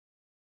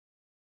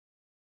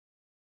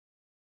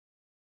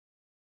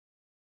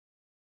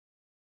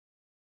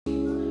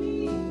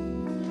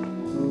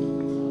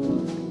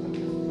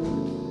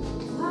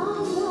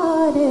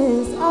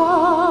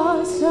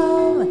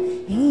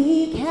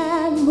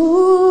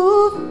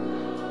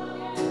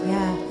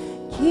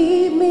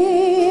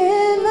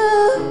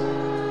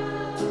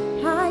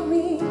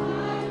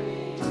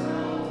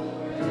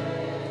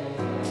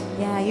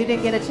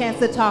didn't get a chance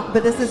to talk,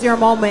 but this is your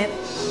moment.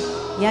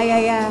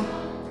 Yeah.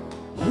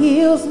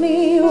 Heals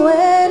me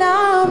when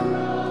I'm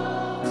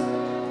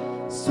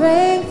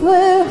strength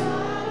will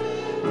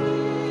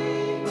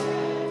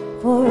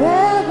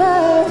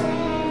forever.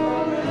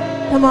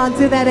 Come on,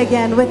 do that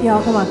again with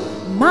y'all. Come on.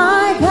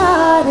 My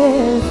God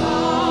is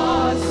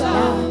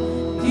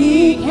awesome.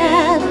 He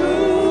can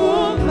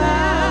move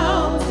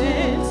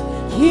mountains.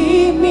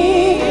 Keep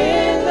me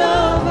in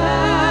the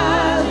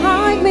valley.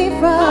 Hide me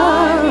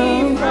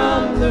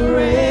from the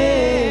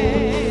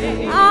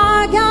rain.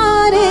 Our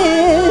God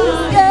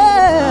is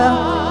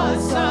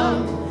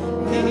awesome.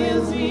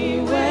 Heals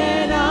me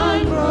when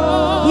I'm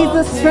broken. He's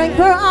the strength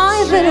where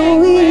I've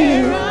been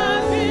weak.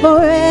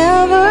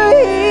 Forever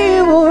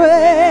He will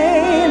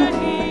reign.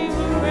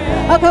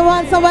 Oh, come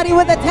on, somebody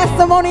with a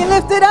testimony,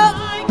 lift it up.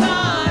 My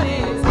God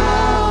is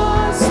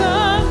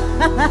awesome.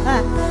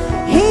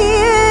 He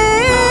is.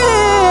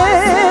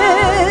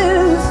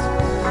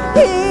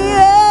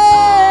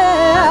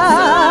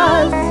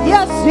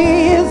 Yes, He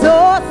is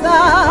awesome.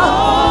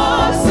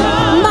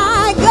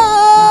 My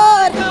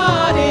God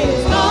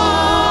is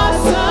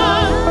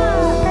awesome.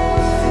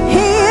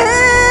 He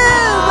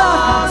is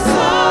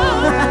awesome.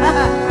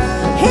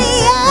 He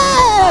is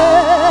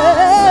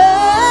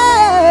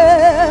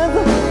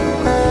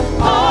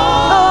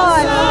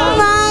awesome.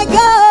 My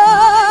God.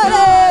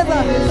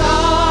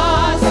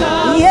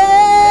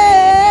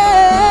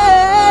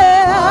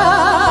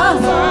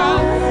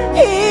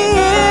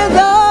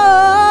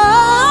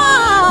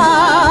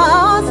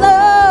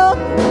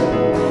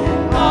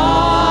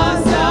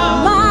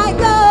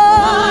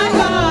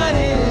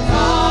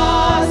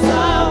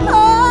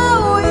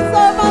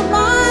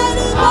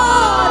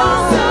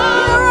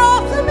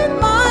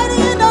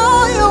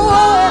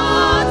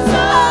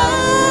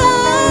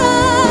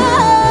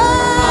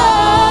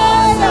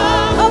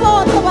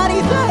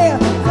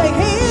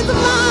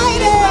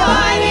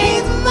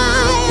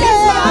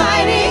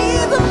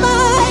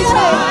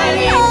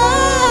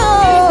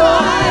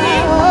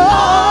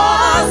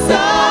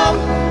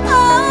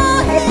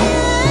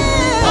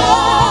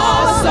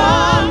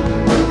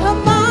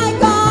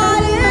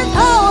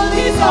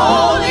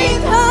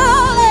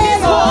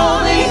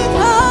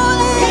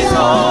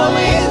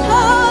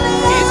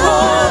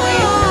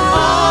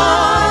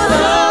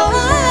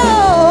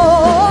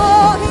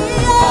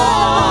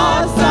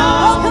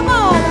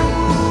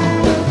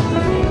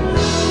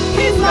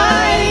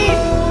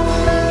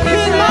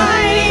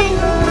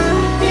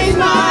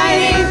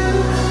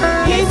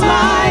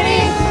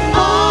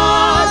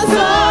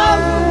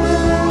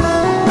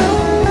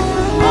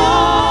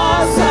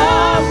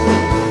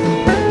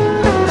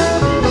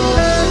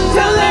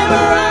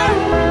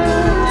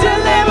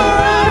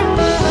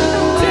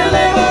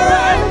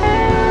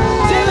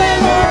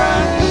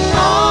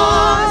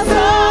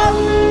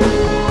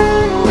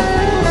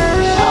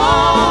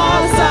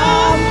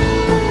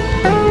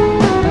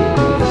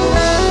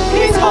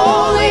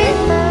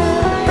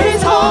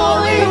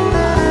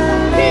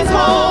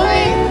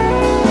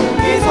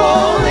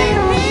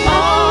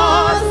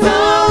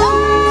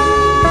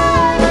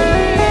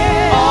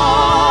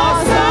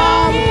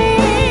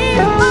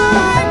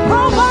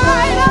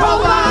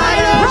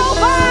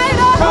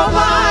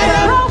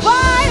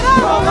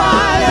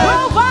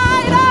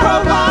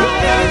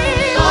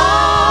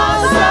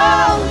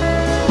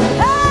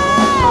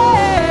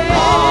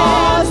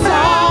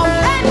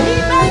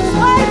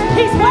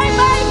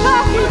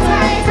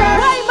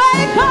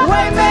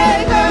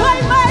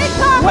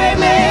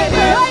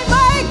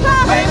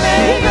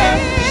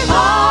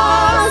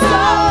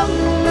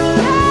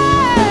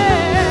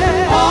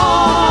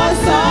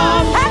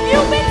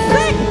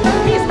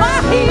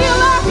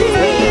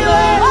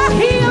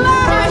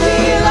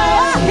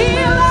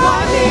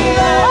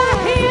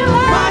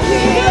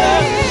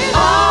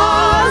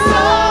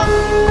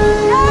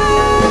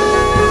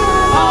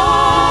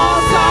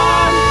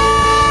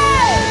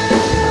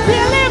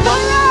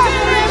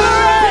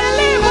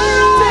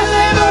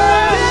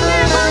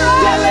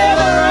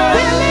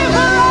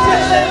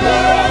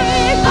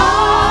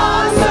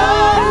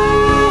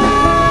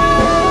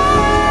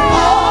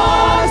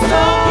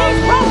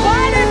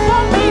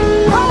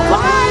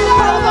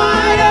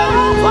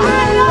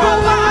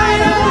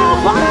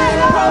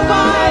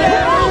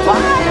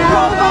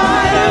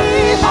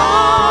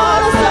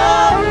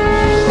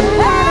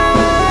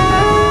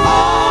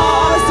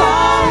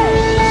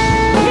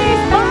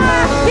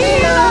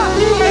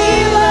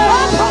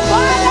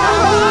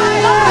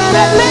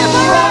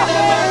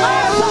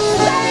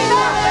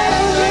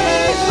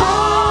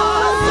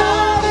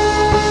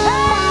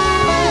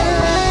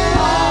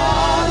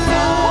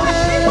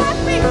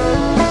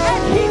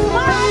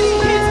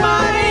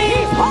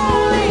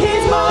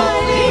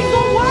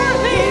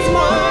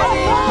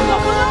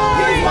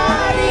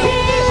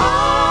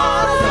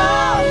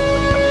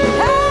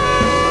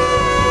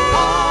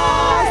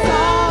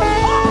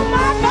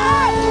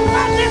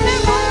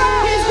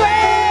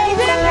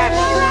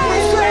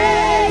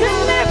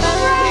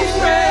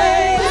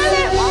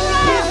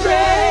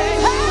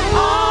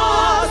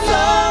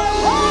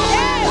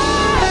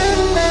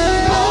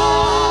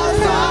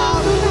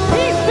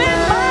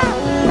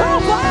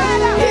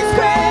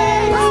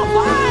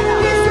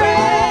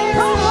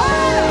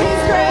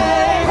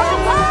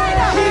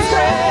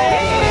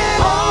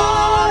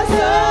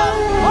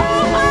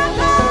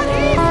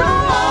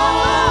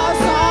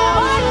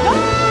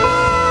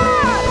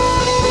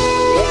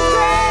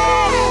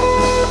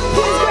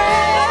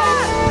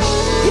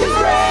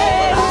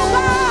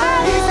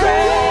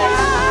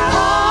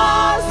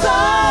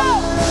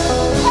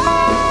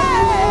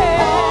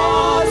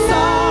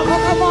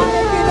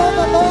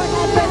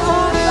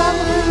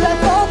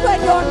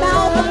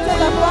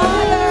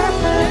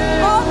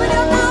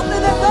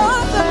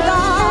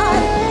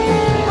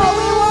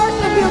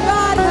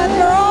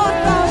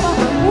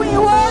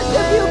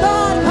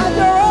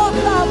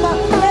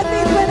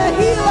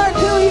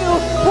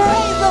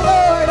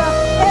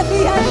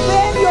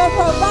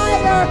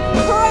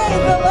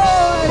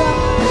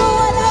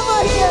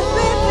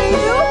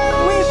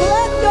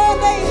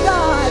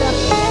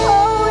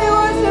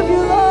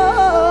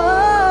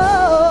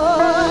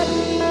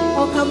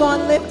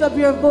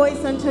 your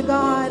voice unto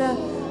God.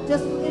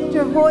 Just lift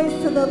your voice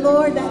to the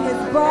Lord that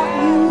has brought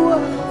you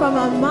from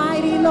a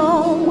mighty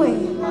long way.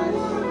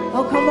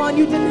 Oh, come on,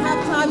 you didn't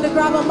have time to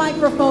grab a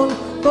microphone,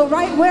 but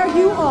right where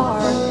you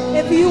are,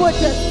 if you would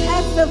just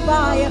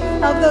testify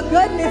of the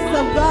goodness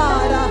of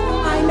God,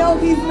 I know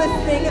he's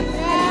listening.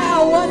 And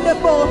how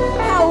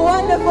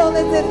wonderful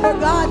is it for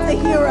God to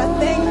hear a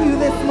thank you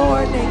this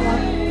morning.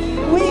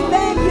 We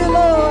thank you,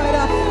 Lord.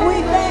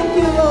 We thank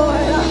you,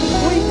 Lord.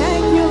 We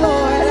thank you,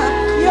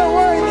 Lord. You're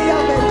worthy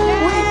of it.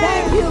 We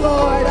thank you,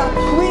 Lord.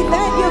 We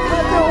thank you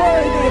because you're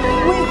worthy.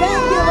 We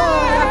thank you,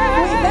 Lord.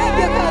 We thank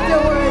you because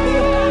you're worthy.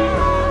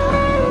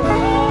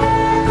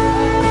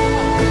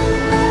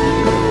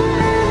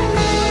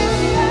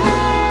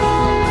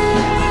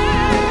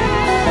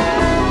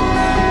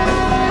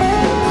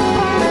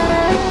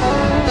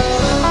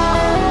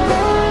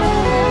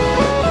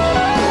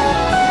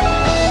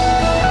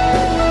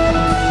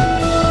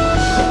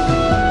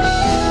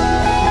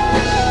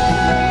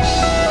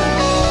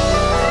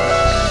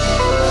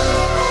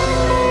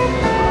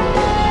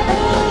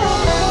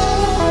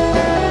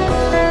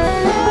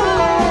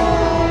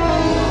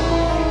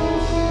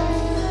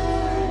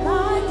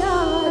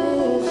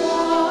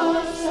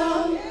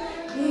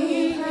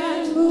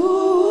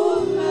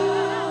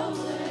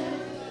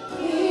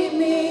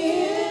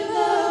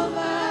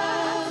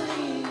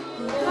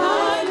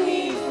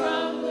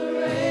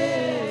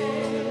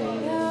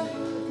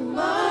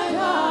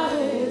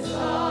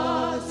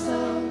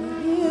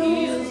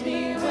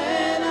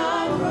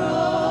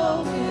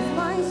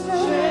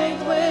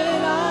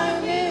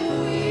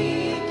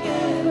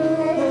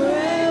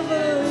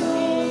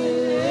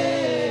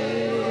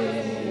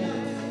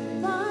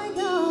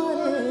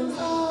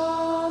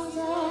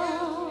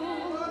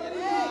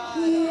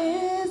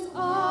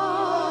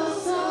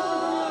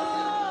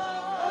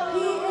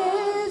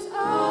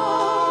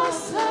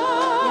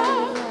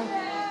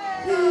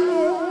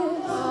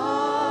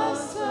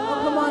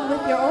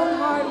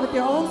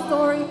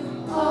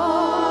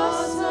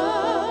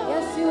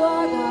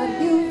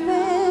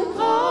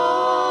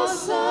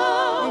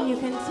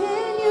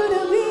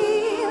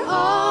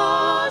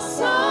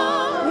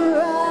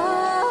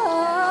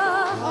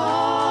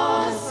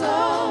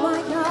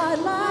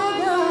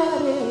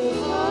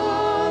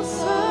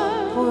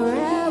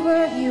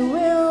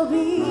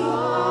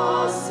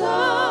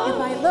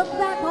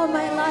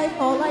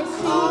 All I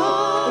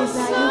see is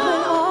that you've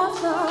been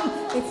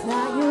awesome. It's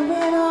that you've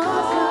been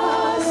awesome.